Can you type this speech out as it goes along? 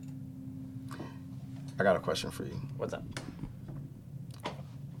I got a question for you. What's up?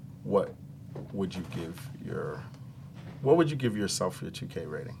 What would you give yourself for your 2K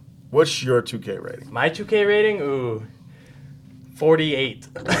rating? What's your 2K rating? My 2K rating? Ooh, 48.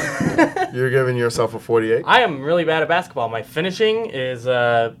 You're giving yourself a 48? I am really bad at basketball. My finishing is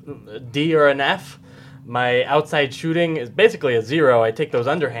a D or an F. My outside shooting is basically a 0. I take those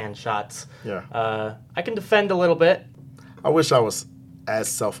underhand shots. Yeah. I can defend a little bit. I wish I was as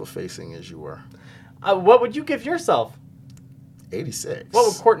self-effacing as you were. What would you give yourself? 86. What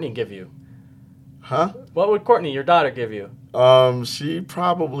would Courtney give you? Huh? What would Courtney, your daughter, give you? She'd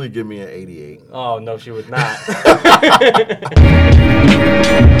probably give me an 88. Oh, no, she would not. I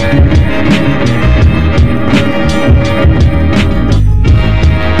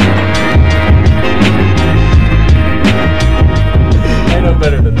know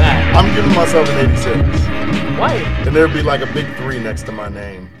better than that. I'm giving myself an 86. Why? And there'd be like a big 3 next to my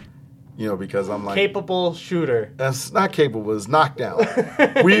name. You know, because I'm like... Capable shooter. That's not capable. It's knockdown.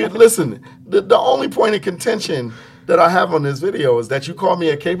 Listen, the only point of contention that I have on this video is that you call me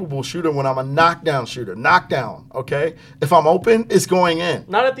a capable shooter when I'm a knockdown shooter. Knockdown, okay? If I'm open, it's going in.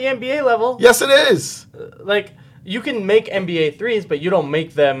 Not at the NBA level. Yes, it is. Like, you can make NBA threes, but you don't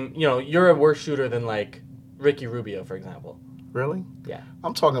make them, you're a worse shooter than, like, Ricky Rubio, for example. Really? Yeah.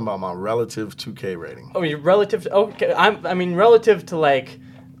 I'm talking about my relative 2K rating. Oh, relative to, like,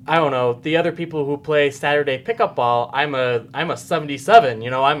 I don't know, the other people who play Saturday pickup ball, I'm a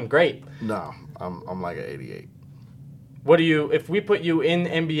 77, I'm great. No, I'm like an 88. What do you, if we put you in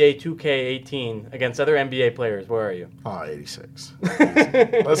NBA 2K18 against other NBA players, where are you? Oh, 86.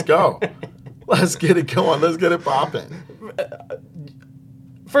 Let's go. Let's get it going. Let's get it popping.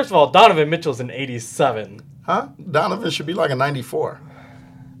 First of all, Donovan Mitchell's an 87. Huh? Donovan should be like a 94.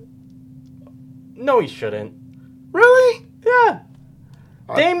 No, he shouldn't. Really? Yeah.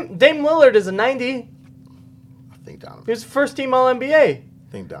 Dame Lillard is a 90. I think Donovan. He was first team All-NBA. I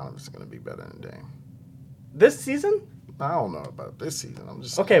think Donovan's going to be better than Dame. This season? I don't know about this season. I'm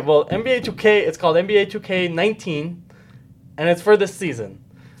just okay. Well, NBA 2K. It's called NBA 2K19, and it's for this season.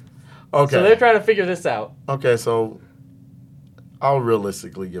 Okay. So they're trying to figure this out. Okay, so I'll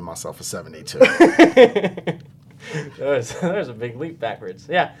realistically give myself a 72. There's a big leap backwards.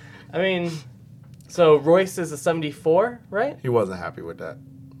 Yeah, I mean, so Royce is a 74, right? He wasn't happy with that.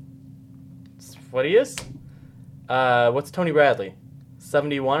 That's what he is. What's Tony Bradley?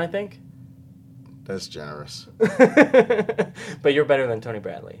 71, I think. That's generous. But you're better than Tony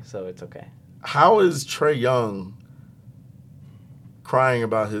Bradley, so it's okay. How is Trae Young crying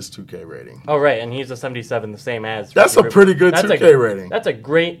about his 2K rating? Oh, right, and he's a 77, the same as... That's a pretty good 2K rating. That's a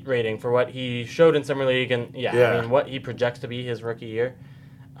great rating for what he showed in Summer League, and yeah. I mean, what he projects to be his rookie year.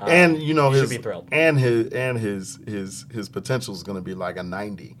 And, he should be thrilled. And his potential is going to be like a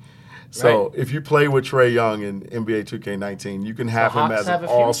 90. So right. If you play with Trae Young in NBA 2K19, you can have him as an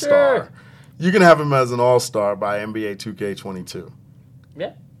all-star. Future. You can have him as an all-star by NBA 2K22.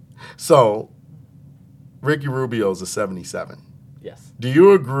 Yeah. So, Ricky Rubio's a 77. Yes. Do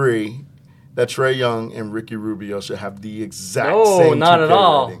you agree that Trae Young and Ricky Rubio should have the exact same 2K No, not at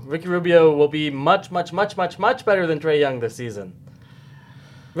all. rating? Ricky Rubio will be much, much, much, much, much better than Trae Young this season.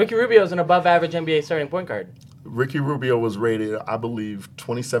 Ricky Rubio is an above-average NBA starting point guard. Ricky Rubio was rated, I believe,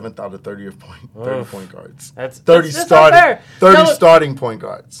 27th out of 30 point guards. That's 30 starting point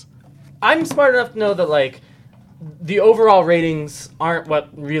guards. I'm smart enough to know that, like, the overall ratings aren't what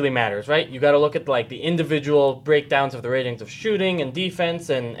really matters, right? You got to look at, like, the individual breakdowns of the ratings of shooting and defense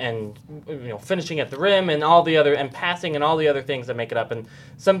and finishing at the rim and all the other, and passing and all the other things that make it up. And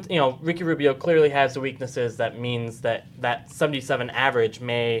Ricky Rubio clearly has the weaknesses that means that 77 average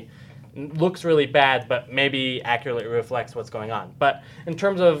looks really bad, but maybe accurately reflects what's going on. But in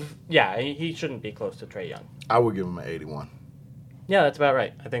terms of, he shouldn't be close to Trae Young. I would give him an 81. Yeah, that's about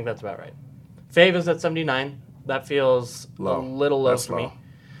right. I think that's about right. Fave is at 79. That feels low. A little low That's for low. me.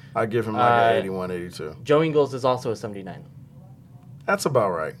 I give him like an 81, 82. Joe Ingles is also a 79. That's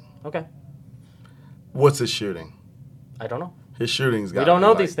about right. Okay. What's his shooting? I don't know. His shooting's got. We don't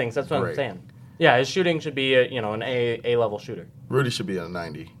know these things. That's what I'm saying. Yeah, his shooting should be an A level shooter. Rudy should be a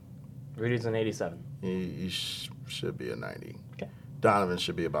 90. Rudy's an 87. He should be a 90. Okay. Donovan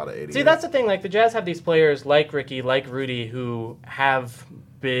should be about an 88. See, that's the thing. Like, the Jazz have these players like Ricky, like Rudy, who have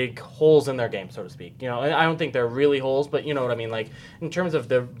big holes in their game, so to speak. I don't think they're really holes, but you know what I mean. Like, in terms of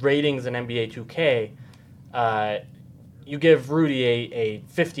the ratings in NBA 2K, you give Rudy a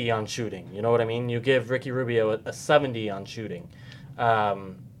 50 on shooting. You know what I mean? You give Ricky Rubio a 70 on shooting,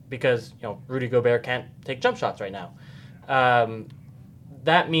 because Rudy Gobert can't take jump shots right now.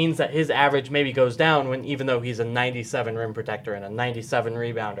 that means that his average maybe goes down when even though he's a 97 rim protector and a 97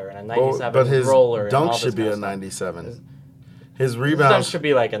 rebounder and a 97 but his roller. dunk and should be a 97. His rebounds dunk should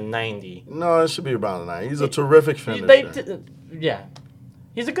be like a 90. No, it should be about a 90. He's a terrific finisher. Yeah,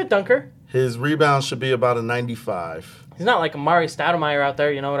 he's a good dunker. His rebounds should be about a 95. He's not like Amari Stoudemire out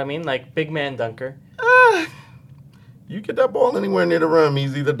there, you know what I mean? Like big man dunker. You get that ball anywhere near the rim,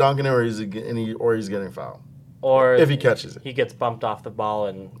 he's either dunking it or he's getting fouled. Or if he catches it. He gets bumped off the ball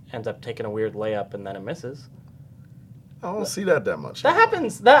and ends up taking a weird layup and then it misses. I don't see that much. That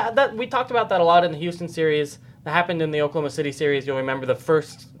happens. That we talked about that a lot in the Houston series. That happened in the Oklahoma City series. You'll remember the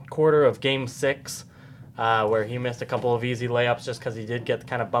first quarter of Game 6 where he missed a couple of easy layups just because he did get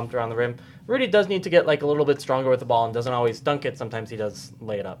kind of bumped around the rim. Rudy does need to get like a little bit stronger with the ball and doesn't always dunk it. Sometimes he does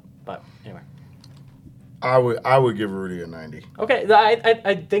lay it up. But anyway. I would give Rudy a 90. Okay,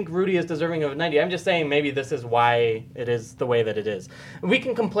 I think Rudy is deserving of a 90. I'm just saying maybe this is why it is the way that it is. We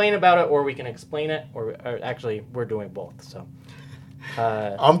can complain about it or we can explain it, or actually we're doing both. So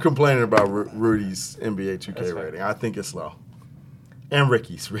I'm complaining about Rudy's NBA 2K rating. I think it's low. And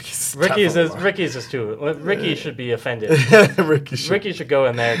Ricky's is too. Ricky should be offended. Ricky should go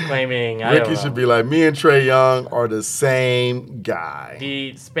in there claiming. Ricky should be like, me and Trae Young are the same guy.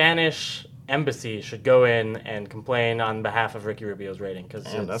 The Spanish embassy should go in and complain on behalf of Ricky Rubio's rating because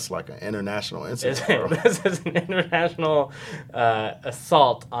that's like an international incident. This is an international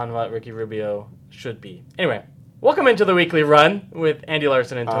assault on what Ricky Rubio should be. Anyway, welcome into the weekly run with Andy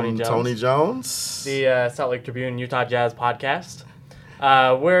Larson and Tony Jones. Tony Jones, the Salt Lake Tribune Utah Jazz podcast.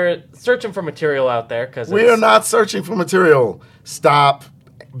 We're searching for material out there because we are not searching for material. Stop,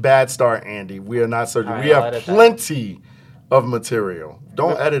 bad start, Andy. We are not searching. Right, we have plenty of material.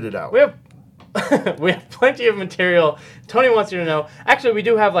 Don't edit it out. We have plenty of material. Tony wants you to know. Actually, we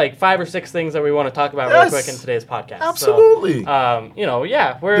do have like 5 or 6 things that we want to talk about real quick in today's podcast. Absolutely. So,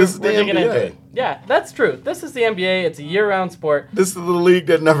 we're digging into it. Yeah, that's true. This is the NBA. It's a year-round sport. This is the league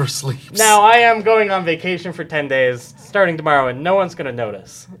that never sleeps. Now, I am going on vacation for 10 days starting tomorrow, and no one's going to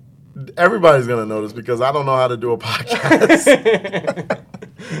notice. Everybody's going to notice because I don't know how to do a podcast.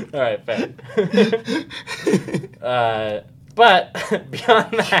 All right, fair. But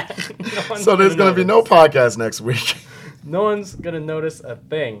beyond that, so there's going to be no podcast next week. No one's going to notice a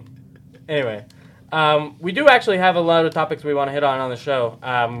thing. Anyway, we do actually have a lot of topics we want to hit on the show.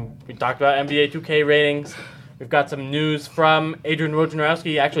 We talked about NBA 2K ratings. We've got some news from Adrian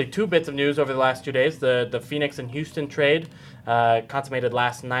Wojnarowski. Actually, 2 bits of news over the last 2 days. The Phoenix and Houston trade consummated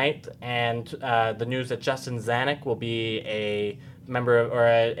last night, and the news that Justin Zanuck will be a member or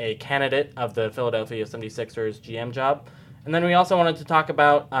a candidate of the Philadelphia 76ers GM job. And then we also wanted to talk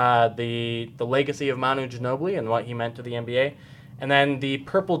about the legacy of Manu Ginobili and what he meant to the NBA. And then the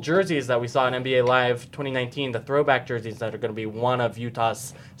purple jerseys that we saw in NBA Live 2019, the throwback jerseys that are going to be one of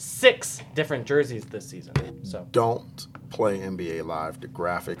Utah's 6 different jerseys this season. So don't play NBA Live. The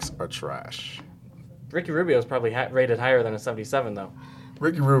graphics are trash. Ricky Rubio is probably rated higher than a 77, though.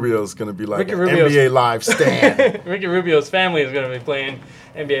 Ricky Rubio is going to be like an NBA Live stan. Ricky Rubio's family is going to be playing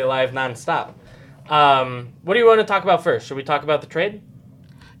NBA Live nonstop. What do you want to talk about first? Should we talk about the trade?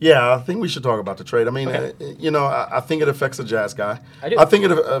 Yeah, I think we should talk about the trade. I mean, okay. I think it affects the Jazz guy. I do. I think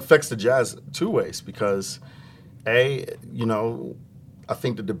it affects the Jazz 2 ways because, I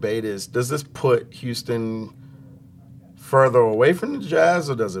think the debate is, does this put Houston further away from the Jazz,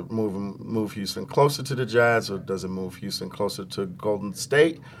 or does it move Houston closer to the Jazz, or does it move Houston closer to Golden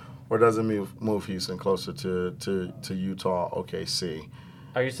State, or does it move Houston closer to Utah, OKC?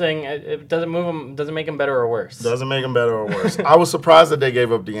 Are you saying it doesn't move them? Doesn't make them better or worse? Doesn't make them better or worse. I was surprised that they gave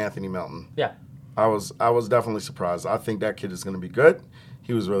up DeAnthony Melton. Yeah, I was definitely surprised. I think that kid is going to be good.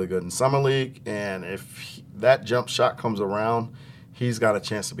 He was really good in summer league, and if that jump shot comes around, he's got a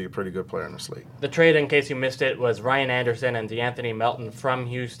chance to be a pretty good player in this league. The trade, in case you missed it, was Ryan Anderson and DeAnthony Melton from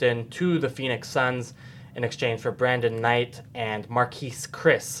Houston to the Phoenix Suns in exchange for Brandon Knight and Marquise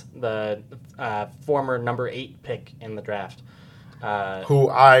Chris, the former number 8 pick in the draft. Who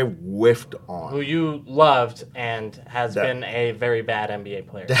I whiffed on. Who you loved and has been a very bad NBA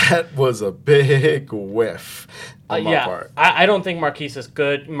player. That was a big whiff on my part. I don't think Marquise is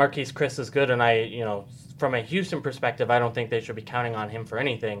good. Marquise Chris is good, and from a Houston perspective, I don't think they should be counting on him for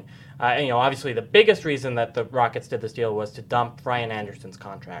anything. Obviously the biggest reason that the Rockets did this deal was to dump Ryan Anderson's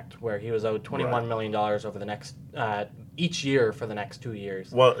contract, where he was owed $21 million over the next each year for the next 2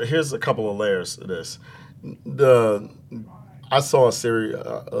 years. Well, here's a couple of layers to this. I saw a series,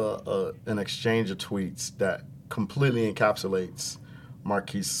 an exchange of tweets that completely encapsulates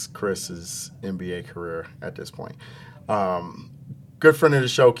Marquise Chris's NBA career at this point. Good friend of the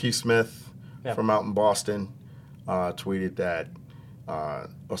show, Keith Smith from out in Boston, tweeted that A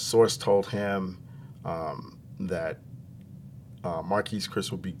source told him that Marquise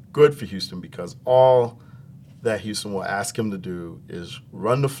Chris would be good for Houston because all that Houston will ask him to do is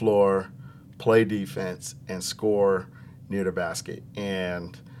run the floor, play defense, and score near the basket.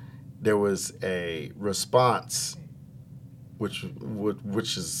 And there was a response, which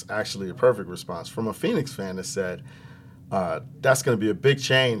is actually a perfect response, from a Phoenix fan that said, that's going to be a big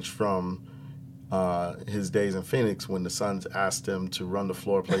change from his days in Phoenix when the Suns asked him to run the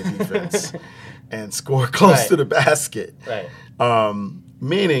floor, play defense, and score close to the basket. Right.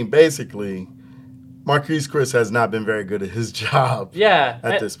 Meaning, basically, Marquise Chris has not been very good at his job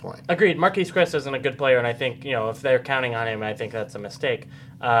at this point. Agreed. Marquise Chris isn't a good player, and I think, if they're counting on him, I think that's a mistake.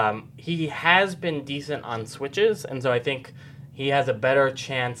 He has been decent on switches, and so I think he has a better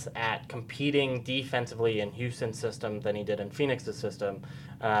chance at competing defensively in Houston's system than he did in Phoenix's system,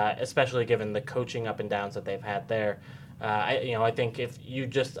 especially given the coaching up and downs that they've had there. I think if you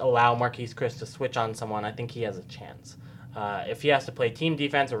just allow Marquise Chris to switch on someone, I think he has a chance. If he has to play team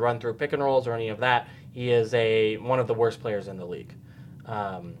defense or run through pick and rolls or any of that, he is one of the worst players in the league.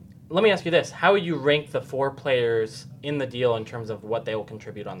 Let me ask you this. How would you rank the 4 players in the deal in terms of what they will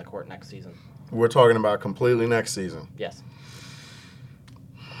contribute on the court next season? We're talking about completely next season. Yes.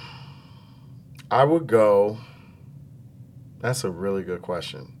 I would go. That's a really good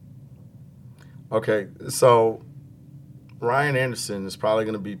question. Okay, so Ryan Anderson is probably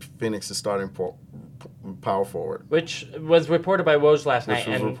going to be Phoenix's starting power forward. Which was reported by Woj last night.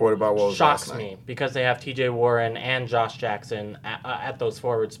 Shocks me because they have T.J. Warren and Josh Jackson at those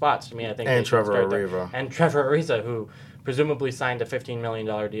forward spots. To me, I think and Trevor Ariza. And Trevor Ariza, who presumably signed a $15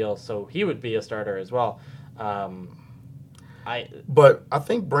 million deal, so he would be a starter as well. But I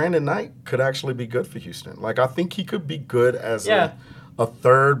think Brandon Knight could actually be good for Houston. Like, I think he could be good as a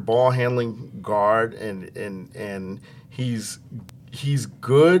third ball handling guard, and he's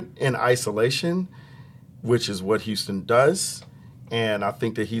good in isolation, which is what Houston does. And I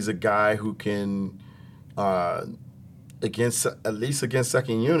think that he's a guy who can, at least against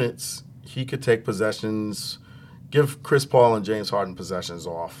second units, he could take possessions, give Chris Paul and James Harden possessions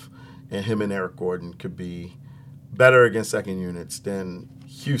off, and him and Eric Gordon could be better against second units than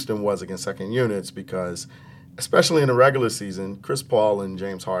Houston was against second units because, especially in the regular season, Chris Paul and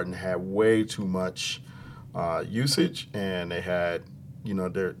James Harden had way too much usage, and they had,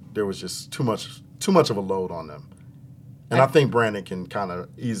 there was just too much of a load on them. And I think Brandon can kind of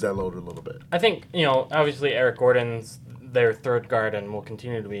ease that load a little bit. I think, obviously Eric Gordon's their third guard and will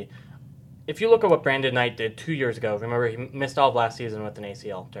continue to be. If you look at what Brandon Knight did 2 years ago, remember he missed all of last season with an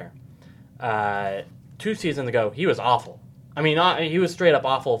ACL tear. 2 seasons ago, he was awful. I mean, he was straight up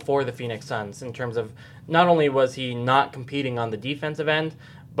awful for the Phoenix Suns in terms of not only was he not competing on the defensive end,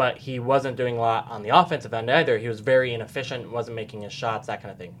 but he wasn't doing a lot on the offensive end either. He was very inefficient, wasn't making his shots, that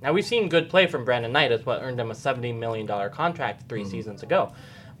kind of thing. Now, we've seen good play from Brandon Knight. It's what earned him a $70 million contract 3 seasons ago.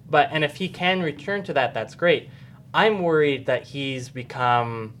 And if he can return to that, that's great. I'm worried that he's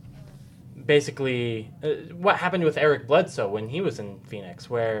become basically what happened with Eric Bledsoe when he was in Phoenix,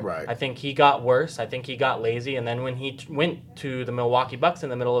 where I think he got worse. I think he got lazy, and then when he went to the Milwaukee Bucks in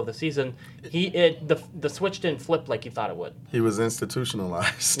the middle of the season, the switch didn't flip like he thought it would. He was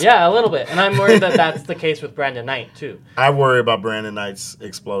institutionalized. Yeah, a little bit, and I'm worried that that's the case with Brandon Knight too. I worry about Brandon Knight's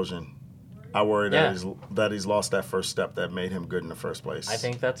explosion. I worry that he's lost that first step that made him good in the first place. I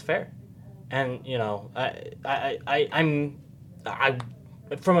think that's fair, and I'm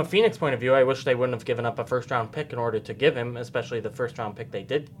from a Phoenix point of view, I wish they wouldn't have given up a first-round pick in order to give him, especially the first-round pick they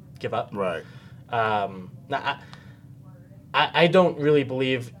did give up. Right. I don't really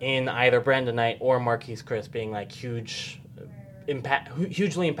believe in either Brandon Knight or Marquise Chris being like hugely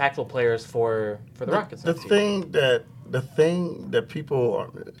impactful players for the Rockets. The thing that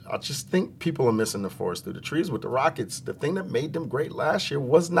people I just think people are missing the forest through the trees with the Rockets. The thing that made them great last year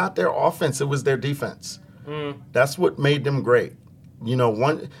was not their offense; it was their defense. That's what made them great.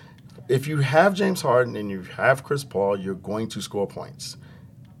 If you have James Harden and you have Chris Paul, you're going to score points.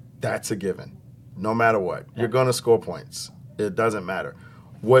 That's a given. No matter what. You're going to score points. It doesn't matter.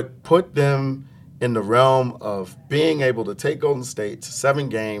 What put them in the realm of being able to take Golden State to 7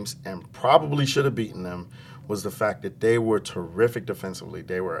 games and probably should have beaten them was the fact that they were terrific defensively.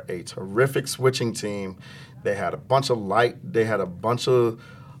 They were a terrific switching team. They had a bunch of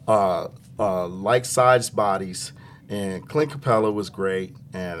like-sized bodies. And Clint Capella was great,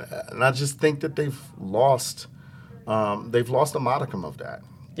 and I just think that they've lost a modicum of that.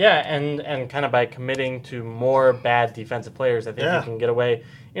 Yeah, and kind of by committing to more bad defensive players, I think you can get away.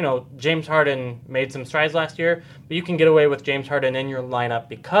 James Harden made some strides last year, but you can get away with James Harden in your lineup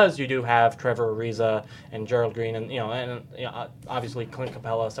because you do have Trevor Ariza and Gerald Green and obviously Clint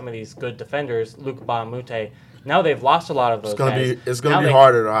Capella, some of these good defenders, Luke Bahamute. Now they've lost a lot of those guys. It's going to be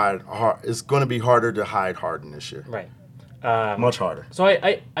harder to hide. It's going to be harder to hide Harden this year. Right. Much harder. So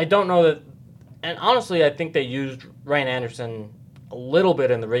I don't know that, and honestly, I think they used Ryan Anderson a little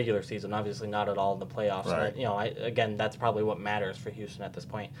bit in the regular season, obviously not at all in the playoffs. Right. But, again, that's probably what matters for Houston at this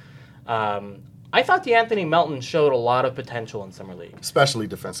point. I thought DeAnthony Melton showed a lot of potential in Summer League. Especially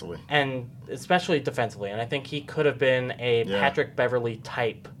defensively. And especially defensively. And I think he could have been a Patrick Beverley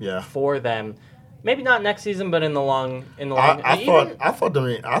type for them. Maybe not next season, but in the long.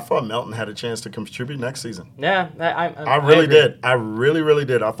 I thought Melton had a chance to contribute next season. Yeah, I really did. I really, really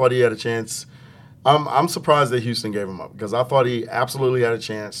did. I thought he had a chance. I'm surprised that Houston gave him up because I thought he absolutely had a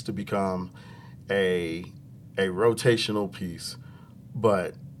chance to become a rotational piece.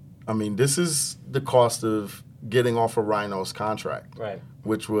 But I mean, this is the cost of getting off of Rhino's contract, right?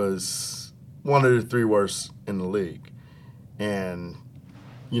 Which was one of the 3 worst in the league. And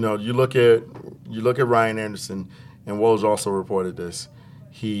you look at Ryan Anderson, and Woj also reported this.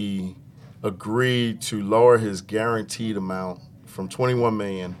 He agreed to lower his guaranteed amount from $21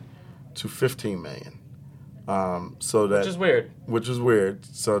 million to $15 million. Which is weird. Which is weird.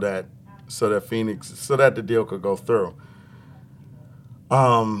 So that the deal could go through.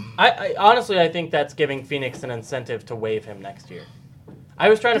 I honestly think that's giving Phoenix an incentive to waive him next year. I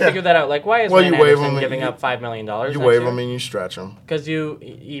was trying to figure that out. Like, why is Ryan Anderson giving up $5 million? You waive him and you stretch him because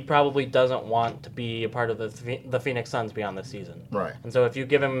he probably doesn't want to be a part of the Phoenix Suns beyond this season. Right. And so if you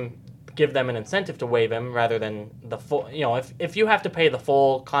give them an incentive to waive him rather than the full, if you have to pay the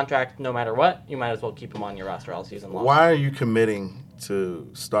full contract no matter what, you might as well keep him on your roster all season long. Why are you committing to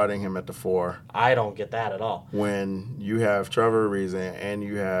starting him at the 4? I don't get that at all. When you have Trevor Ariza and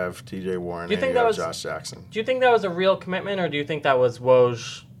you have T.J. Warren and you have Josh Jackson. Do you think that was a real commitment, or do you think that was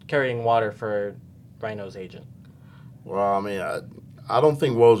Woj carrying water for Rhino's agent? Well, I mean, I don't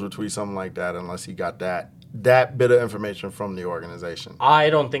think Woj would tweet something like that unless he got that bit of information from the organization. I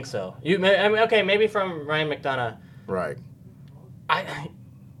don't think so. Maybe from Ryan McDonough. Right. I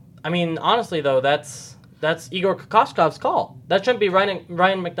mean, honestly though, that's Igor Kokoschkov's call. That shouldn't be Ryan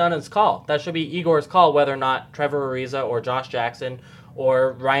McDonough's call. That should be Igor's call whether or not Trevor Ariza or Josh Jackson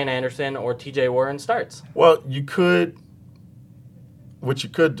or Ryan Anderson or T.J. Warren starts. Well, what you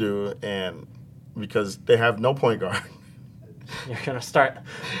could do, and because they have no point guard. You're going to start.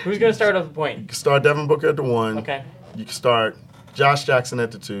 Who's going to start at the point? You can start Devin Booker at the 1. Okay. You can start Josh Jackson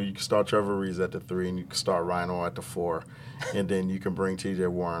at the 2. You can start Trevor Ariza at the 3. And you can start Rhino at the 4. And then you can bring T.J.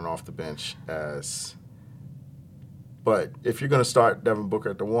 Warren off the bench as... But if you're going to start Devin Booker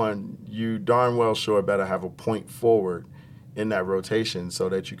at the 1, you darn well sure better have a point forward in that rotation so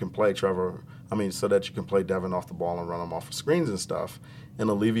that you can play Devin off the ball and run him off of screens and stuff and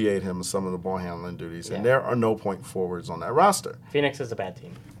alleviate him of some of the ball handling duties. Yeah. And there are no point forwards on that roster. Phoenix is a bad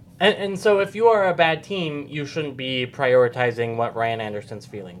team. And so if you are a bad team, you shouldn't be prioritizing what Ryan Anderson's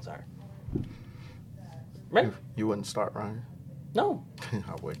feelings are. Right? You wouldn't start Ryan? No.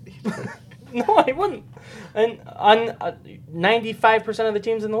 I wouldn't. No, I wouldn't. And on 95% of the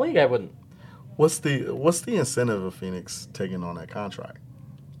teams in the league, I wouldn't. What's the incentive of Phoenix taking on that contract?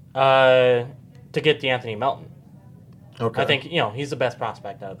 To get DeAnthony Melton. Okay. I think he's the best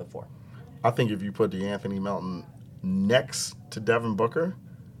prospect out of the 4. I think if you put DeAnthony Melton next to Devin Booker,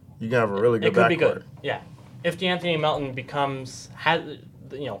 you can have a really good backcourt. It could be good. Yeah. If DeAnthony Melton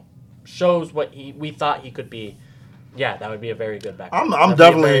shows what we thought he could be. Yeah, that would be a very good backcourt. I'm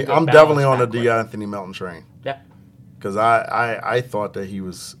definitely on the DeAnthony Melton train. Yeah. Because I thought that he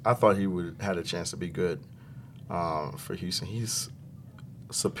would had a chance to be good for Houston. He's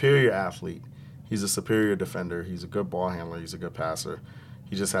a superior athlete. He's a superior defender. He's a good ball handler. He's a good passer.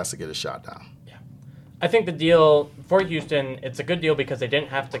 He just has to get his shot down. Yeah. I think the deal for Houston, it's a good deal because they didn't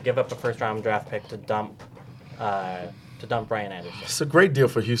have to give up a first-round draft pick to dump Ryan Anderson. It's a great deal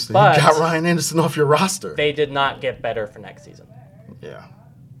for Houston. But you got Ryan Anderson off your roster. They did not get better for next season. Yeah.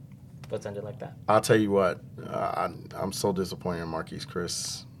 Let's end it like that. I'll tell you what. I'm so disappointed in Marquise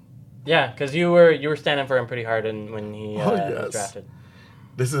Chris. Yeah, because you were standing for him pretty hard when he was drafted.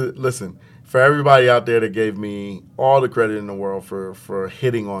 Listen, for everybody out there that gave me all the credit in the world for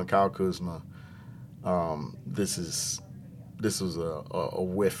hitting on Kyle Kuzma, this was a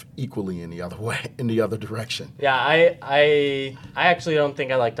whiff equally in the other direction. Yeah, I actually don't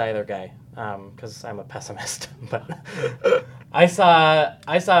think I liked either guy because I'm a pessimist. But I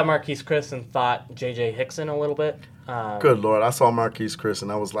saw Marquise Chris and thought J.J. Hickson a little bit. Good Lord. I saw Marquise Chris,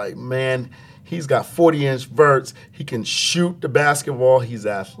 and I was like, man, he's got 40-inch verts. He can shoot the basketball. He's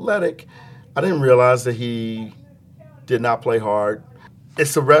athletic. I didn't realize that he did not play hard.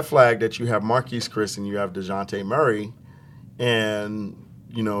 It's a red flag that you have Marquise Chris and you have DeJounte Murray, and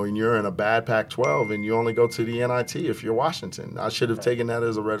and you're in a bad Pac-12, and you only go to the NIT if you're Washington. I should have taken that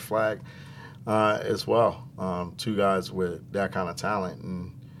as a red flag as well. Two guys with that kind of talent,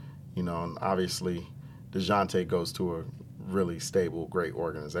 and and obviously DeJounte goes to a really stable, great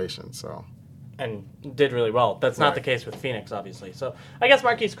organization. So. And did really well. That's not the case with Phoenix, obviously. So I guess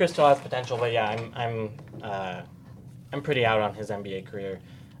Marquise Chris still has potential, but yeah, I'm pretty out on his NBA career.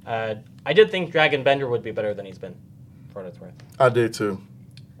 I did think Dragon Bender would be better than he's been, for what it's worth. I did too.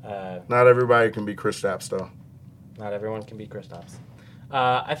 Not everybody can be Kristaps, though. Not everyone can be Kristaps.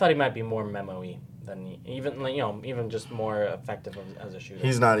 I thought he might be more memo-y than even just more effective as a shooter.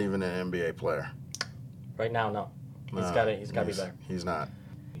 He's not even an NBA player. Right now, no. He's got to be better. He's not.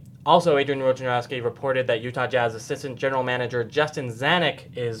 Also, Adrian Wojnarowski reported that Utah Jazz assistant general manager Justin Zanuck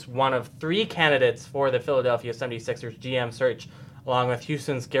is one of 3 candidates for the Philadelphia 76ers GM search, along with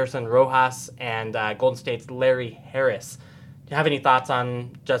Houston's Gerson Rojas and Golden State's Larry Harris. Do you have any thoughts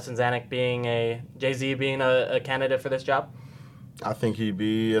on Justin Zanuck being Jay-Z being a candidate for this job? I think he'd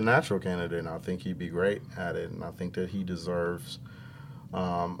be a natural candidate, and I think he'd be great at it, and I think that he deserves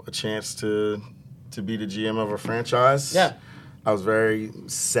a chance to be the GM of a franchise. Yeah. I was very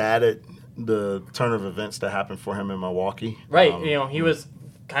sad at the turn of events that happened for him in Milwaukee. Right. He was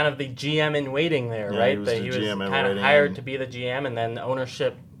kind of the GM in waiting there, right? He was kind of hired to be the GM, and then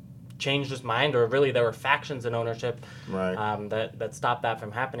ownership changed his mind, or really there were factions in ownership that stopped that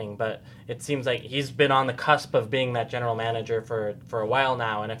from happening. But it seems like he's been on the cusp of being that general manager for a while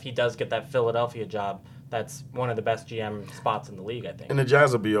now, and if he does get that Philadelphia job, that's one of the best GM spots in the league, I think. And the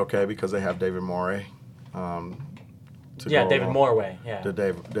Jazz will be okay because they have David Morey. David Morey. Yeah,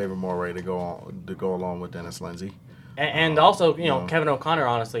 David Morey to go along with Dennis Lindsey. And also, Kevin O'Connor,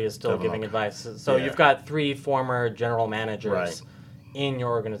 honestly, is still giving advice. So you've got 3 former general managers in your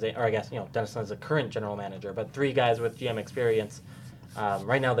organization, or I guess, Dennis Lindsey is the current general manager, but 3 guys with GM experience.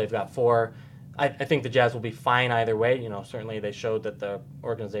 Right now they've got 4. I think the Jazz will be fine either way. Certainly they showed that the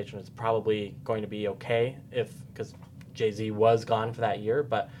organization is probably going to be okay because Jay-Z was gone for that year,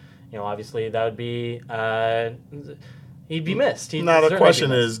 but, obviously that would be... he'd be missed. Now the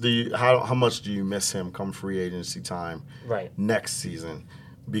question is, how much do you miss him come free agency time next season?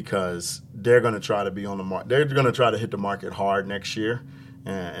 Because they're going to try to be on the market. They're going to try to hit the market hard next year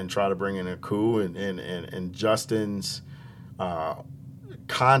and try to bring in a coup. And Justin's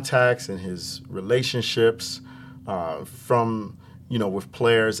contacts and his relationships from with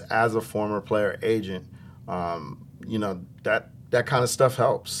players as a former player agent, that kind of stuff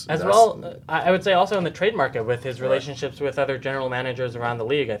helps. I would say also in the trade market with his relationships with other general managers around the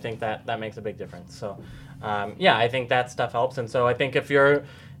league, I think that makes a big difference. So, I think that stuff helps. And so I think if you're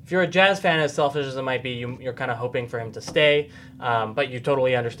a Jazz fan, as selfish as it might be, you're kind of hoping for him to stay, but you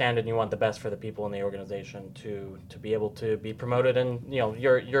totally understand and you want the best for the people in the organization to be able to be promoted, and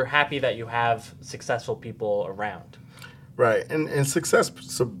you're happy that you have successful people around. Right, and success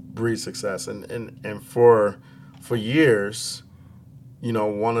breeds success, and for years.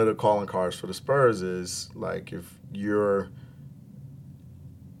 One of the calling cards for the Spurs is, like, if you're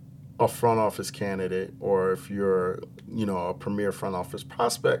a front office candidate or if you're, a premier front office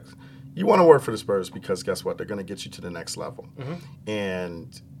prospect, you want to work for the Spurs because guess what? They're going to get you to the next level. Mm-hmm.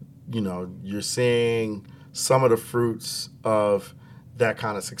 And, you're seeing some of the fruits of that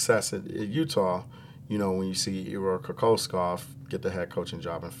kind of success at Utah, when you see Igor Kokoskov get the head coaching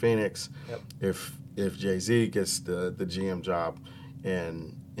job in Phoenix. Yep. If Jay-Z gets the GM job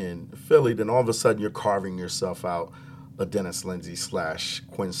in Philly, then all of a sudden you're carving yourself out a Dennis Lindsey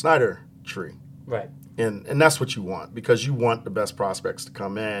 / Quinn Snyder tree. Right. And that's what you want, because you want the best prospects to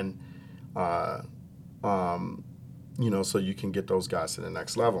come in, so you can get those guys to the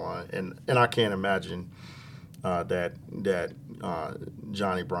next level. And I can't imagine that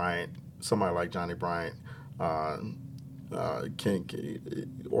Johnny Bryant, somebody like Johnny Bryant, or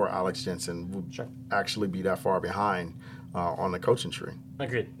Alex Jensen would actually be that far behind on the coaching tree.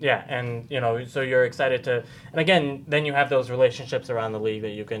 Agreed. Yeah, and so you're excited to, and again, then you have those relationships around the league that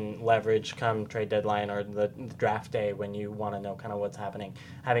you can leverage come trade deadline or the draft day when you want to know kind of what's happening.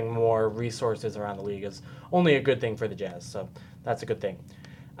 Having more resources around the league is only a good thing for the Jazz, so that's a good thing.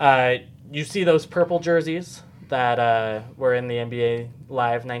 You see those purple jerseys that were in the NBA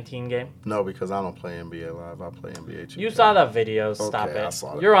Live 19 game? No, because I don't play NBA Live. I play NBA 2K. You saw the videos. Stop it. I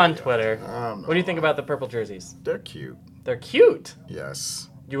saw You're on Twitter. What do you think about the purple jerseys? They're cute. They're cute. Yes.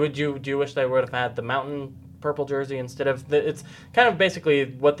 Do you wish they would have had the mountain purple jersey instead of it's kind of basically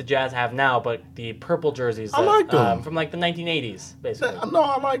what the Jazz have now, but the purple jerseys. I like them from like the 1980s, basically. No,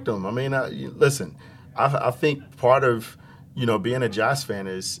 I like them. I mean, listen, I think part of being a Jazz fan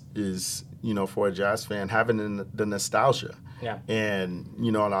is for a Jazz fan having the nostalgia. Yeah. And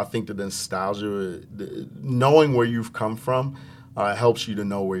and I think the nostalgia, knowing where you've come from, helps you to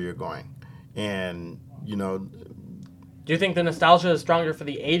know where you're going. And do you think the nostalgia is stronger for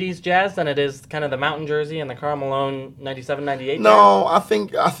the 80s Jazz than it is kind of the Mountain jersey and the Karl Malone 97, 98? No, I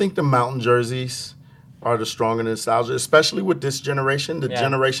think the Mountain jerseys are the stronger nostalgia, especially with this generation, the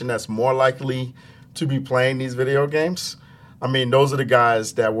generation that's more likely to be playing these video games. I mean, those are the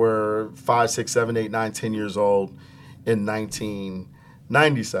guys that were 5, 6, 7, 8, 9, 10 years old in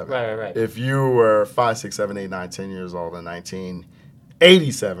 1997. Right. If you were 5, 6, 7, 8, 9, 10 years old in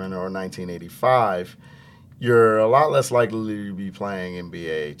 1987 or 1985, you're a lot less likely to be playing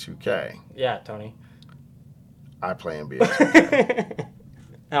NBA 2K. Yeah, Tony. I play NBA 2K.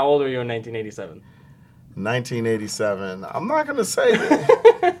 How old were you in 1987? 1987. I'm not gonna say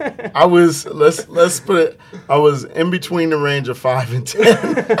that. I was let's put it. I was in between the range of 5 and 10.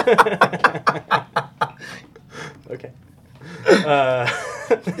 Okay.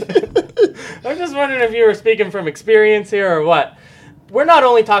 I'm just wondering if you were speaking from experience here or what. We're not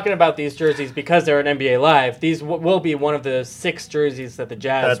only talking about these jerseys because they're an NBA Live. These will be one of the 6 jerseys that the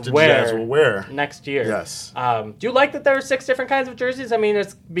Jazz will wear next year. Yes. Do you like that there are 6 different kinds of jerseys? I mean,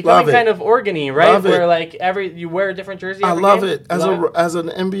 it's becoming kind of organy, right? Love Where it. like you wear a different jersey. I every love game? it. As an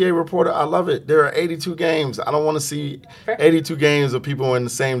NBA reporter, I love it. There are 82 games. I don't want to see 82 games of people in the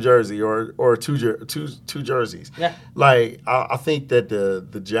same jersey or two jerseys. Yeah. Like I think that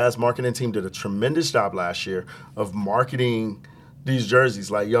the Jazz marketing team did a tremendous job last year of marketing these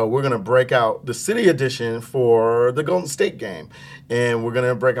jerseys. Like, yo, we're going to break out the City Edition for the Golden State game. And we're going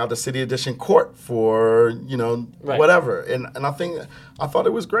to break out the City Edition court for, whatever. And I thought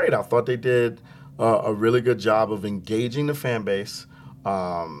it was great. I thought they did a really good job of engaging the fan base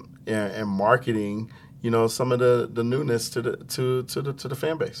and marketing, some of the newness to the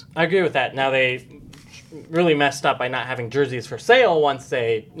fan base. I agree with that. Now they really messed up by not having jerseys for sale once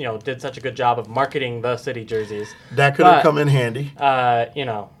they, did such a good job of marketing the City jerseys. That could have come in handy.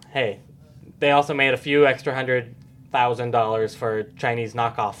 Hey, they also made a few extra $100,000 for Chinese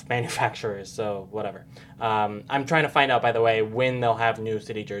knockoff manufacturers, so whatever. I'm trying to find out, by the way, when they'll have new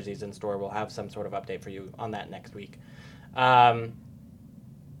City jerseys in store. We'll have some sort of update for you on that next week. I'm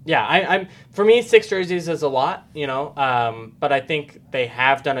for me 6 jerseys is a lot, but I think they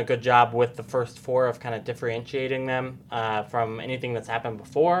have done a good job with the first 4 of kind of differentiating them from anything that's happened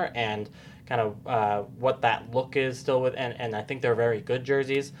before and kind of what that look is still with, and I think they're very good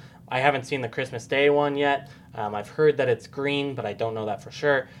jerseys. I haven't seen the Christmas Day one yet. I've heard that it's green, but I don't know that for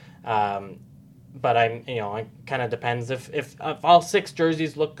sure. But it kind of depends. If all 6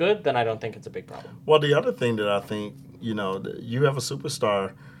 jerseys look good, then I don't think it's a big problem. Well, the other thing that I think, you have a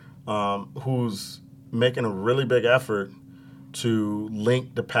superstar who's making a really big effort to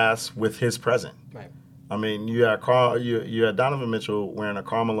link the past with his present. Right. I mean, you had Donovan Mitchell wearing a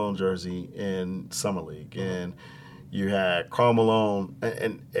Karl Malone jersey in Summer League, and you had Karl Malone,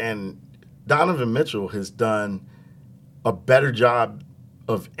 and Donovan Mitchell has done a better job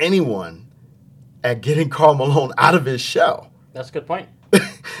of anyone at getting Karl Malone out of his shell. That's a good point.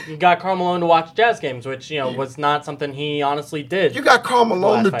 You got Karl Malone to watch Jazz games, which, was not something he honestly did. You got Karl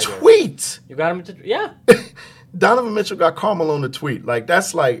Malone to tweet. You got him to, yeah. Donovan Mitchell got Karl Malone to tweet. Like,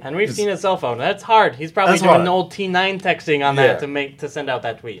 that's like... And we've seen his cell phone. That's hard. He's probably doing old T9 texting on that to send out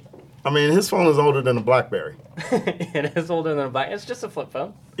that tweet. I mean, his phone is older than a BlackBerry. It is older than a BlackBerry. It's just a flip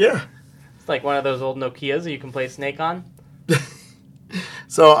phone. Yeah. It's like one of those old Nokias that you can play Snake on.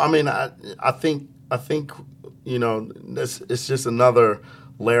 So, I mean, I think it's just another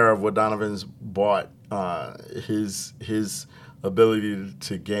layer of what Donovan's bought. His ability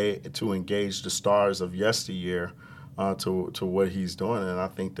to engage the stars of yesteryear to what he's doing, and I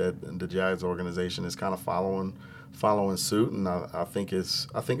think that the Jazz organization is kind of following suit, and I think it's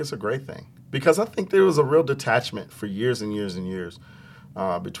a great thing, because I think there was a real detachment for years and years and years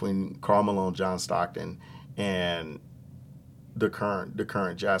between Karl Malone, John Stockton, and the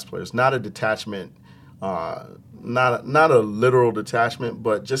current Jazz players. Not a detachment, not a literal detachment,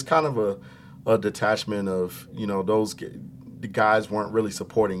 but just kind of a detachment of the guys weren't really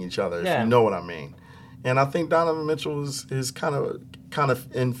supporting each other, if you know what I mean. And I think Donovan Mitchell is kind of kind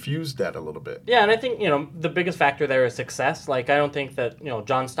of infused that a little bit. Yeah, and I think, the biggest factor there is success. Like, I don't think that,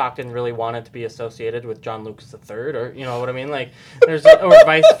 John Stockton really wanted to be associated with John Lucas III, or, you know what I mean? Like, or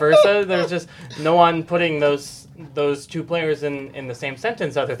vice versa. There's just no one putting those two players in the same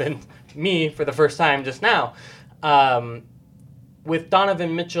sentence other than me for the first time just now. With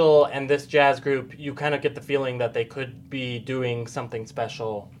Donovan Mitchell and this Jazz group, you kind of get the feeling that they could be doing something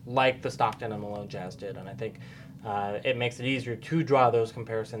special like the Stockton and Malone Jazz did. And I think it makes it easier to draw those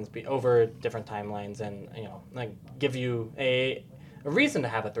comparisons over different timelines and, give you a reason to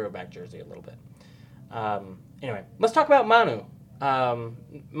have a throwback jersey a little bit. Anyway, let's talk about Manu.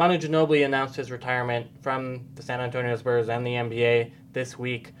 Manu Ginobili announced his retirement from the San Antonio Spurs and the NBA this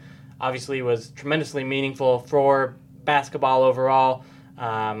week. Obviously, was tremendously meaningful for basketball overall.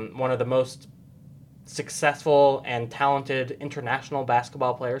 One of the most successful and talented international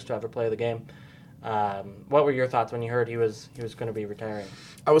basketball players to ever play the game. What were your thoughts when you heard he was going to be retiring?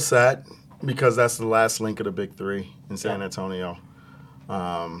 I was sad because that's the last link of the big three in San Antonio. But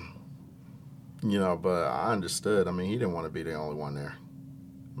I understood. I mean, he didn't want to be the only one there.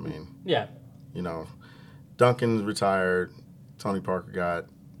 I mean, yeah. Duncan retired. Tony Parker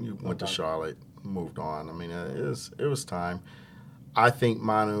went to Charlotte, moved on. I mean, it was time. I think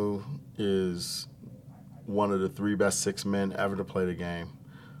Manu is one of the 3 best 6 men ever to play the game.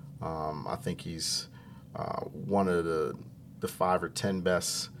 I think he's one of the 5 or 10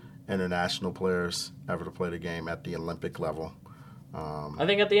 best international players ever to play the game at the Olympic level. I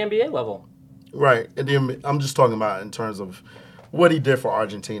think at the NBA level. Right. And I'm just talking about in terms of what he did for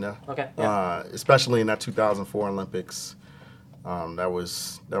Argentina. Okay. Yeah. Especially in that 2004 Olympics. That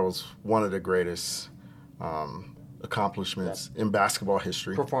was one of the greatest accomplishments in basketball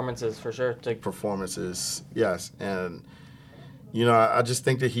history. Performances, for sure. Performances, yes. And, I just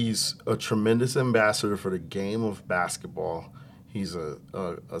think that he's a tremendous ambassador for the game of basketball. He's a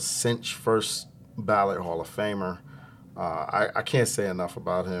cinch first ballot Hall of Famer. I can't say enough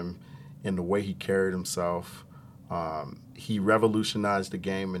about him in the way he carried himself. He revolutionized the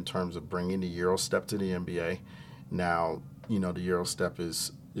game in terms of bringing the Euro step to the NBA. Now, the Euro step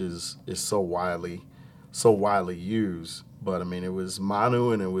is so widely used. But I mean, it was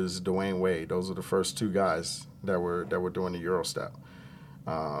Manu and it was Dwayne Wade. Those are the first 2 guys that were doing the Euro step.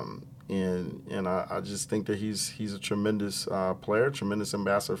 And I just think that he's a tremendous player, tremendous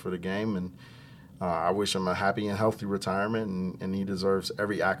ambassador for the game, and I wish him a happy and healthy retirement, and he deserves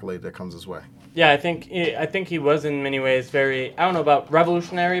every accolade that comes his way. Yeah, I think he was in many ways very, I don't know about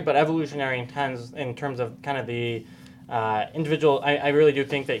revolutionary, but evolutionary in terms of kind of the individual. I really do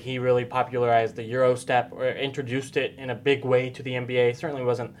think that he really popularized the Euro step or introduced it in a big way to the NBA. Certainly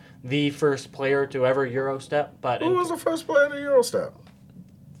wasn't the first player to ever Euro step, but who was the first player to Euro step?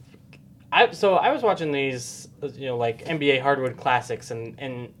 I was watching these, like NBA hardwood classics and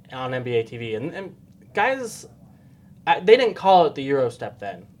on NBA TV, and guys, they didn't call it the Euro step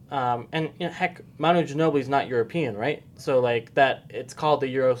then. Heck, Manu Ginobili's not European, right? So like that, it's called the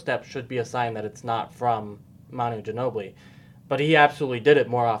Euro step should be a sign that it's not from Manu Ginobili, but he absolutely did it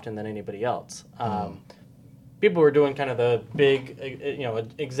more often than anybody else. People were doing kind of the big,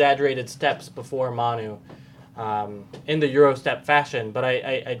 exaggerated steps before Manu. In the Euro step fashion, but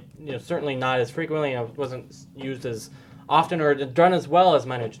I certainly not as frequently. It wasn't used as often or done as well as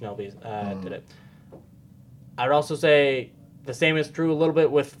Manu Ginobili did it. I'd also say the same is true a little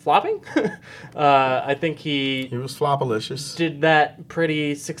bit with flopping. I think he was flopalicious. Did that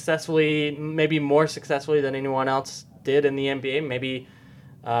pretty successfully, maybe more successfully than anyone else did in the NBA. Maybe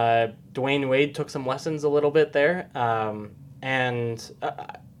Dwayne Wade took some lessons a little bit there, that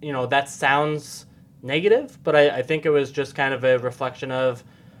sounds negative, but I think it was just kind of a reflection of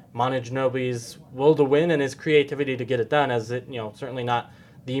Manu Ginobili's will to win and his creativity to get it done, as it, certainly not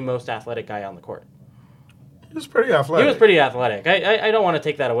the most athletic guy on the court. He was pretty athletic. He was pretty athletic. I don't want to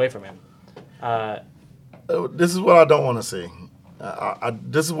take that away from him. This is what I don't want to see.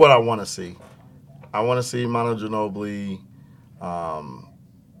 This is what I want to see. I want to see Manu Ginobili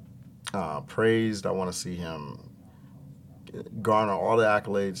praised. I want to see him garner all the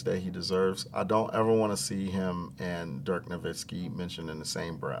accolades that he deserves. I don't ever want to see him and Dirk Nowitzki mentioned in the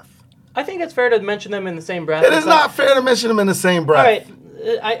same breath. I think it's fair to mention them in the same breath. It is not fair to mention them in the same breath.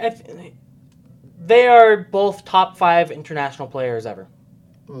 All right. They are both top 5 international players ever.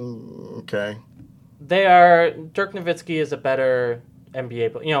 Okay. They are. Dirk Nowitzki is a better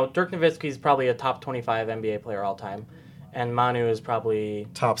NBA player. Dirk Nowitzki is probably a top 25 NBA player all time, and Manu is probably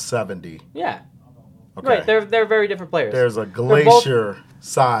top 70. Yeah. Okay. Right, they're very different players. There's a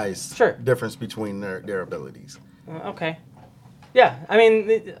glacier-sized Sure. difference between their abilities. Okay. Yeah, I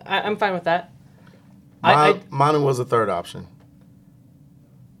mean, I'm fine with that. Manu was a third option.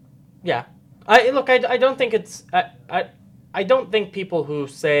 Yeah. I don't think it's I don't think people who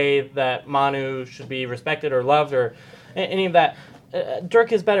say that Manu should be respected or loved or any of that.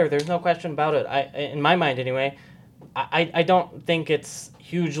 Dirk is better. There's no question about it. In my mind, anyway. I don't think it's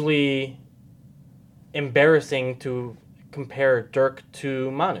hugely embarrassing to compare Dirk to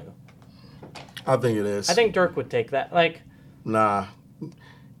Manu. I think it is. I think Dirk would take that. Like, nah,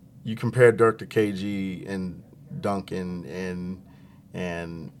 you compare Dirk to KG and Duncan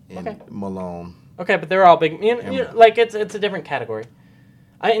and Okay. Malone. okay, but they're all big. Like it's a different category.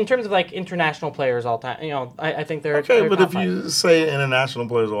 In terms of like international players all time, I think they're Okay, they're but top if five. you say international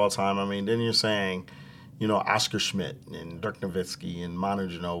players of all time, I mean, then you're saying, Oscar Schmidt and Dirk Nowitzki and Manu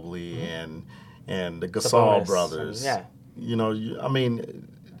Ginobili and the Gasol Sabonis brothers. and- I mean,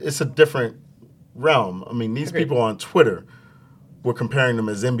 it's a different realm. I mean, these Agreed. people on Twitter were comparing them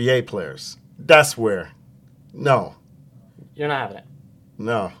as NBA players. That's where, no, You're not having it.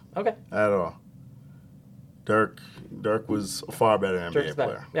 no, Okay, at all. Dirk was a far better NBA Dirk's player.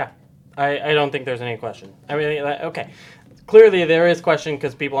 better. Yeah, I don't think there's any question. I mean, okay, clearly there is question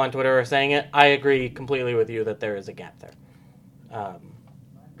because people on Twitter are saying it. I agree completely with you that there is a gap there.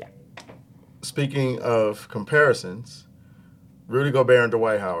 Yeah. Speaking of comparisons, Rudy Gobert and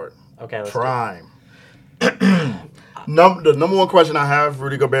Dwight Howard. Okay. Let's do it. Prime. The number one question I have,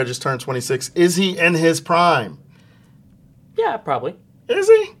 Rudy Gobert just turned 26. Is he in his prime? Yeah, probably. Is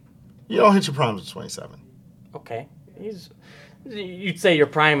he? You don't hit your prime at 27. Okay. You'd say your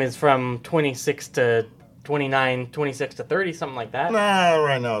prime is from 26 to 29, 26 to 30, something like that. Nah,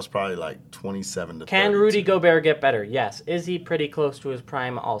 right now it's probably like 27 to 30. Can Rudy Gobert get better? Yes. Is he pretty close to his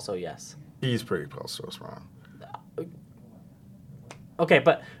prime? Also, yes. He's pretty close to his prime. Okay,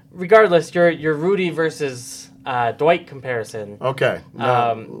 but regardless, your Rudy versus Dwight comparison. Okay.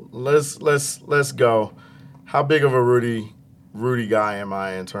 Now, let's go. How big of a Rudy guy am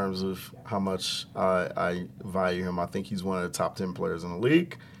I in terms of how much I value him? I think he's one of the top 10 players in the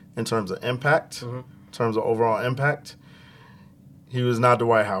league in terms of impact, in terms of overall impact. He was not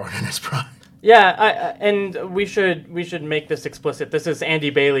Dwight Howard in his prime. Yeah, and we should make this explicit. This is Andy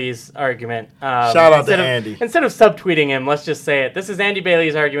Bailey's argument. Shout out to instead of- Andy. Instead of subtweeting him, let's just say it. This is Andy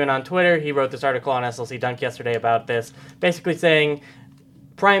Bailey's argument on Twitter. He wrote this article on SLC Dunk yesterday about this, basically saying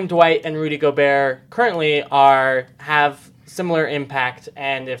prime Dwight and Rudy Gobert currently have similar impact,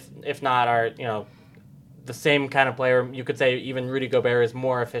 and if not are the same kind of player. You could say even Rudy Gobert is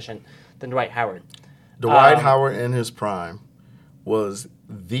more efficient than Dwight Howard. Dwight Howard in his prime was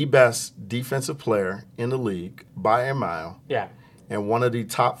the best defensive player in the league by a mile Yeah. and one of the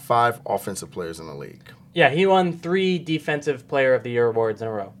top 5 offensive players in the league. Yeah, he won 3 Defensive Player of the Year awards in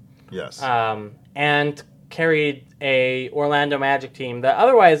a row. Yes. And carried a Orlando Magic team that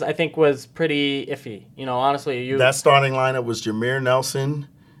otherwise I think was pretty iffy. Honestly, That starting lineup was Jameer Nelson,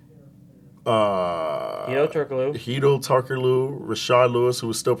 Hedo Turkoglu. Hedo Turkoglu, Rashard Lewis, who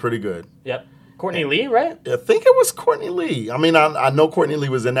was still pretty good. Yep. Courtney Lee, right? I think it was Courtney Lee. I mean, I know Courtney Lee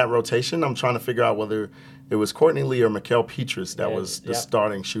was in that rotation. I'm trying to figure out whether it was Courtney Lee or Mikael Pietrus that was the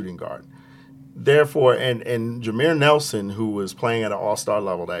starting shooting guard. Therefore, and Jameer Nelson, who was playing at an all-star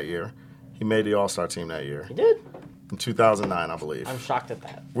level that year, he made the all-star team that year. He did. In 2009, I believe. I'm shocked at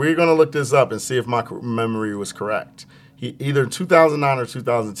that. We're going to look this up and see if my memory was correct. Either 2009 or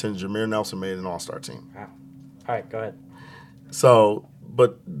 2010, Jameer Nelson made an all-star team. Wow. All right, go ahead. So,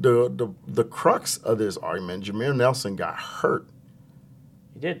 but the crux of this argument, Jameer Nelson got hurt.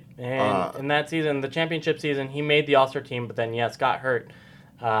 He did. And in that season, the championship season, he made the All-Star team, but then, yes, got hurt.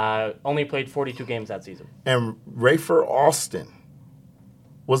 Only played 42 games that season. And Rafer Alston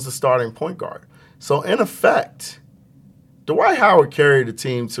was the starting point guard. So, in effect, Dwight Howard carried the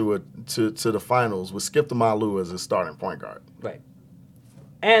team to the finals with Skip DeMalu as his starting point guard. Right.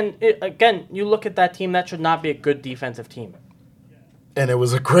 And, again, you look at that team, that should not be a good defensive team. And it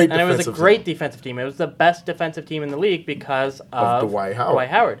was a great And it defensive was a great team. defensive team. It was the best defensive team in the league because of Dwight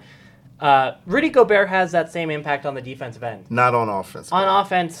Howard. Rudy Gobert has that same impact on the defensive end. Not on offense. On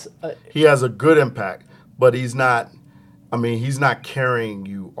offense, He has a good impact, but he's not carrying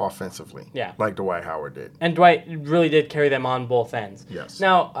you offensively. Yeah. Like Dwight Howard did. and Dwight really did carry them on both ends. Yes.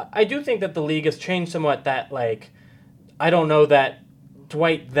 Now, I do think that the league has changed somewhat that, I don't know that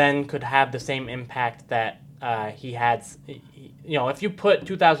Dwight then could have the same impact that he had. If you put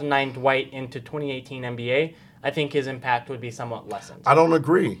 2009 Dwight into 2018 NBA, I think his impact would be somewhat lessened. I don't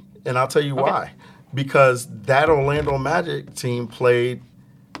agree, and I'll tell you why. Because that Orlando Magic team played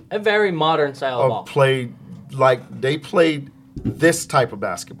A very modern style of ball. they played this type of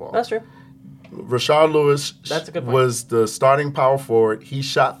basketball. That's true. Rashard Lewis That's a good point. was the starting power forward. He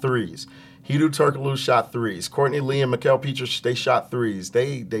shot threes. Hedo Turkoglu shot threes. Courtney Lee and Mikal Petras, they shot threes.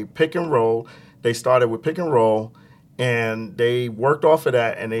 They pick and roll. They started with pick and roll, and they worked off of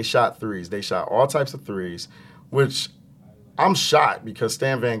that, and they shot threes. They shot all types of threes, which I'm shocked because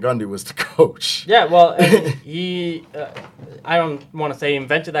Stan Van Gundy was the coach. Yeah, well, and he, I don't want to say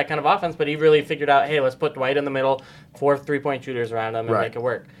invented that kind of offense, but he really figured out, hey, let's put Dwight in the middle, 4 3-point shooters around him, and make it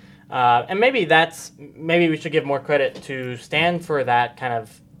work. And maybe we should give more credit to Stan for that kind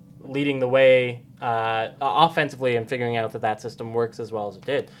of leading the way offensively and figuring out that system works as well as it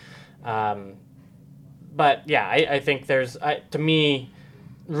did. But yeah, I think to me,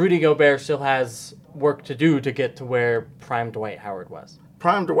 Rudy Gobert still has work to do to get to where prime Dwight Howard was.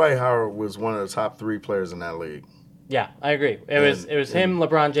 Prime Dwight Howard was one of the top 3 players in that league. Yeah, I agree. It was him,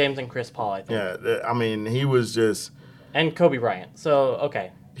 LeBron James, and Chris Paul, I think. Yeah, I mean, he was just... And Kobe Bryant. So,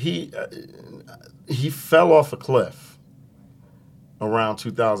 okay. He fell off a cliff around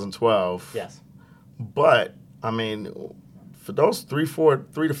 2012. Yes. But, I mean, for those 3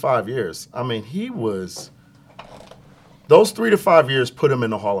 to 5 years, I mean, those 3 to 5 years put him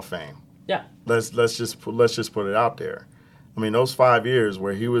in the Hall of Fame. Yeah. Let's just put it out there. I mean, those 5 years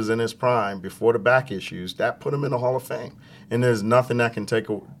where he was in his prime before the back issues, that put him in the Hall of Fame. And there's nothing that can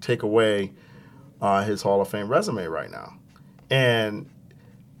take away his Hall of Fame resume right now. And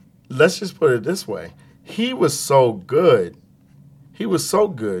let's just put it this way. He was so good. He was so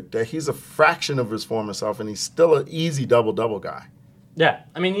good that he's a fraction of his former self, and he's still an easy double-double guy. Yeah,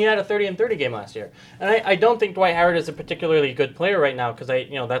 I mean, he had a 30-30 game last year. And I don't think Dwight Howard is a particularly good player right now because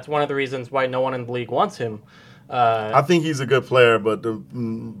that's one of the reasons why no one in the league wants him. I think he's a good player, but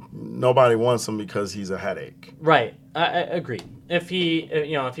nobody wants him because he's a headache. Right, I agree. If he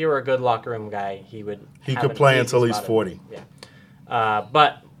were a good locker room guy, he could play until he's 40. Yeah,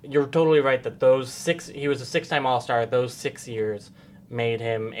 but you're totally right that he was a 6-time All-Star. Those 6 years made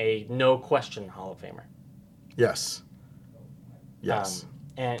him a no-question Hall of Famer. Yes. Yes.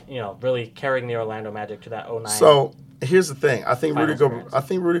 And really carrying the Orlando Magic to that 09. So here's the thing: I think Rudy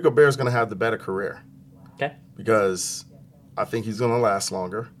Gobert is going to have the better career. Okay. Because I think he's going to last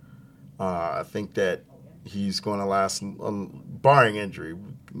longer. I think that he's going to last, barring injury,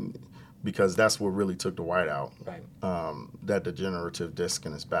 because that's what really took the White out. Right. That degenerative disc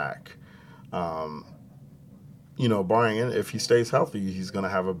in his back. Barring if he stays healthy, he's going to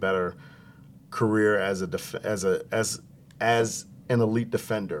have a better career as an elite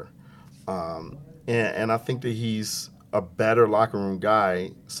defender. And I think that he's a better locker room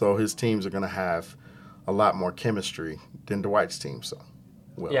guy, so his teams are going to have a lot more chemistry than Dwight's team. So,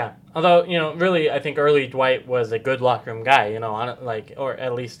 yeah. Although really, I think early Dwight was a good locker room guy. Or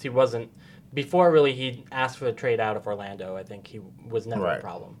at least he wasn't before. Really, he asked for the trade out of Orlando. I think he was never a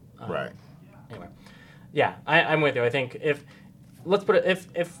problem. Right. Anyway, yeah, I'm with you. I think if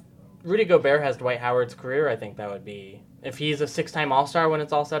Rudy Gobert has Dwight Howard's career, I think that would be. If he's a 6-time All-Star when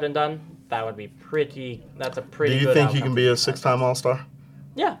it's all said and done, that would be pretty. That's a pretty. Do you good think he can be a 6-time All-Star?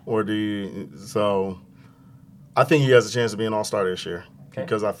 Yeah. Or do you? So, I think he has a chance to be an All-Star this year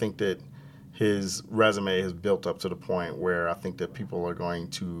because I think that his resume has built up to the point where I think that people are going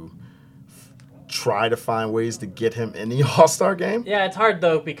to try to find ways to get him in the All-Star game. Yeah, it's hard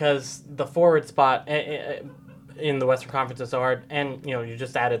though because the forward spot in the Western Conference is so hard, and you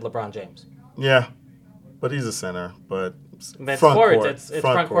just added LeBron James. Yeah. But he's a center. But it's front forwards. court. It's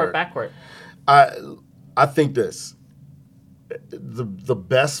front court, back court. I think this. The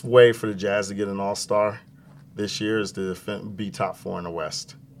best way for the Jazz to get an All-Star this year is to be top 4 in the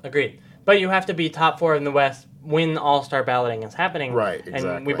West. Agreed. But you have to be top 4 in the West when All-Star balloting is happening. Right, exactly.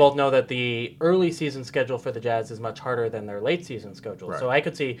 And we both know that the early season schedule for the Jazz is much harder than their late season schedule. Right. So I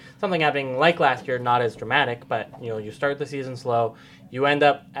could see something happening like last year, not as dramatic, but you start the season slow. You end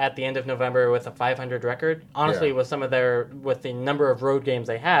up at the end of November with a 500 record. Honestly, with with the number of road games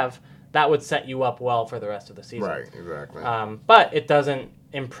they have, that would set you up well for the rest of the season. Right, exactly. But it doesn't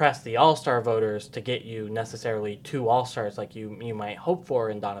impress the All-Star voters to get you necessarily 2 All-Stars like you might hope for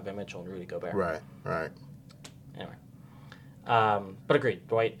in Donovan Mitchell and Rudy Gobert. Right. Anyway. But agreed,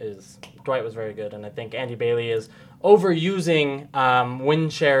 Dwight was very good, and I think Andy Bailey is overusing win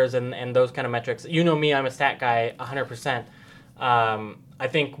shares and those kind of metrics. You know me, I'm a stat guy 100%. I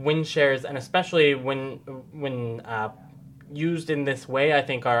think win shares, and especially when used in this way, I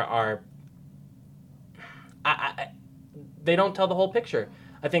think are they don't tell the whole picture.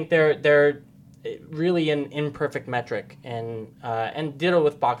 I think they're really an imperfect metric, and ditto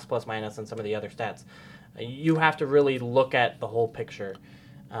with box plus minus and some of the other stats. You have to really look at the whole picture,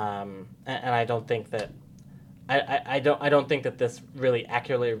 and I don't think that I don't think that this really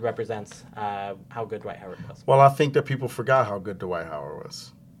accurately represents how good Dwight Howard was. Well, I think that people forgot how good Dwight Howard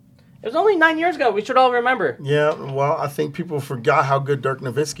was. It was only 9 years ago. We should all remember. Yeah, well, I think people forgot how good Dirk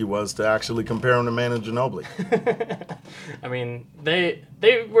Nowitzki was to actually compare him to Manu Ginobili. I mean, they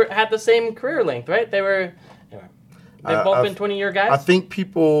had the same career length, right? They've both been 20-year guys. I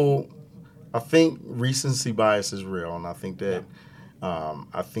think recency bias is real, and I think that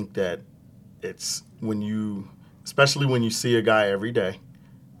it's especially when you see a guy every day,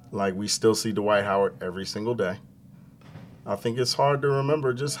 like we still see Dwight Howard every single day. I think it's hard to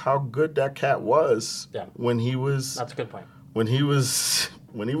remember just how good that cat was when he was. That's a good point. When he was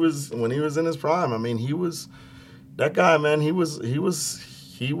in his prime. I mean, that guy, man. He was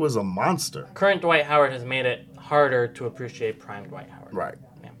a monster. Current Dwight Howard has made it harder to appreciate prime Dwight Howard. Right.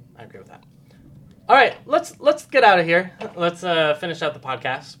 Yeah, I agree with that. All right, let's get out of here. Let's finish out the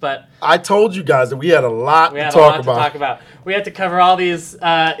podcast. But I told you guys that we had a lot to talk about. We had to cover all these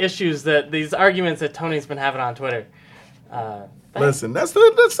issues these arguments that Tony's been having on Twitter. Listen, this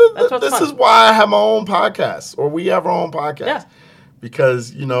is why I have my own podcast, or we have our own podcast. Yeah.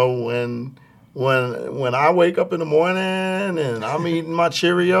 Because when I wake up in the morning and I'm eating my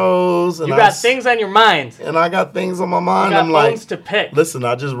Cheerios and you got things on your mind, and I got things on my mind, I'm like, to pick. Listen,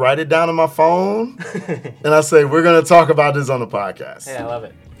 I just write it down on my phone and I say we're gonna talk about this on the podcast. Yeah, I love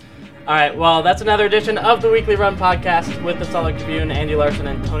it. All right, well, that's another edition of the Weekly Run podcast with the Salt Lake Tribune, Andy Larson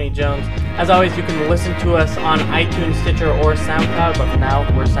and Tony Jones. As always, you can listen to us on iTunes, Stitcher, or SoundCloud, but for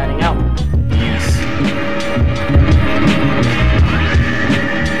now, we're signing out.